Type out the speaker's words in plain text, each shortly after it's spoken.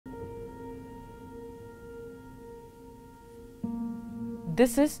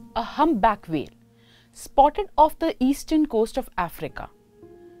This is a humpback whale, spotted off the eastern coast of Africa.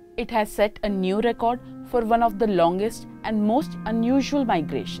 It has set a new record for one of the longest and most unusual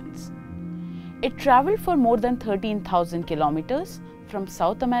migrations. It traveled for more than 13,000 kilometers from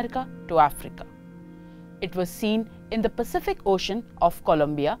South America to Africa. It was seen in the Pacific Ocean of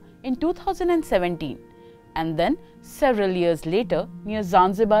Colombia in 2017 and then several years later near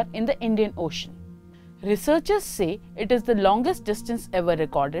Zanzibar in the Indian Ocean. Researchers say it is the longest distance ever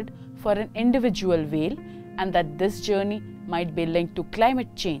recorded for an individual whale and that this journey might be linked to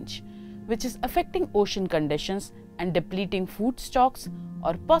climate change, which is affecting ocean conditions and depleting food stocks,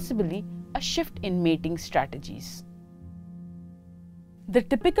 or possibly a shift in mating strategies. The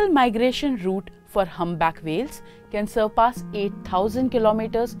typical migration route for humpback whales can surpass 8,000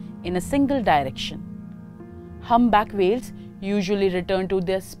 kilometers in a single direction. Humpback whales usually return to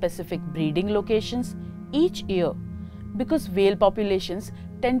their specific breeding locations each year because whale populations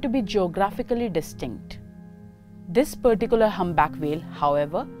tend to be geographically distinct. This particular humpback whale,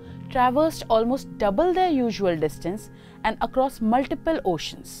 however, traversed almost double their usual distance and across multiple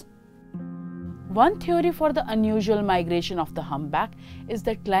oceans. One theory for the unusual migration of the humpback is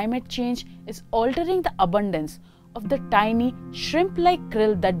that climate change is altering the abundance of the tiny shrimp-like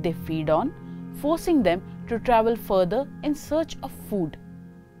krill that they feed on, forcing them to travel further in search of food.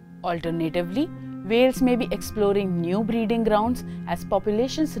 Alternatively, whales may be exploring new breeding grounds as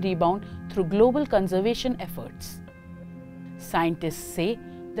populations rebound through global conservation efforts. Scientists say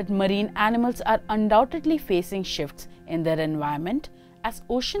that marine animals are undoubtedly facing shifts in their environment as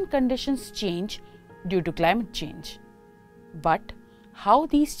ocean conditions change due to climate change. But how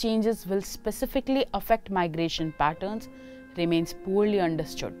these changes will specifically affect migration patterns remains poorly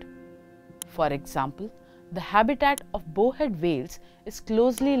understood. For example, the habitat of bowhead whales is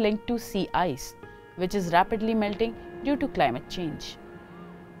closely linked to sea ice, which is rapidly melting due to climate change.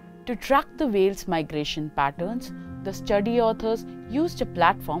 To track the whales' migration patterns, the study authors used a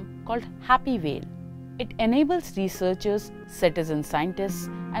platform called Happy Whale. It enables researchers, citizen scientists,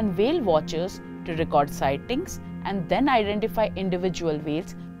 and whale watchers to record sightings and then identify individual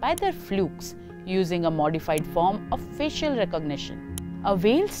whales by their flukes using a modified form of facial recognition. A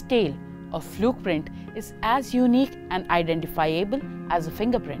whale's tail or fluke print is as unique and identifiable as a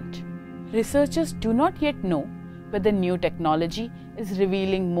fingerprint. Researchers do not yet know whether new technology is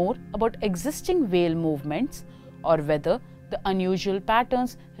revealing more about existing whale movements or whether the unusual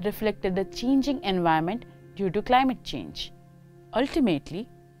patterns reflected a changing environment due to climate change. Ultimately,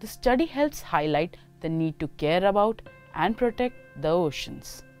 the study helps highlight the need to care about and protect the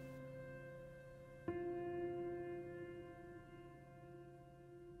oceans.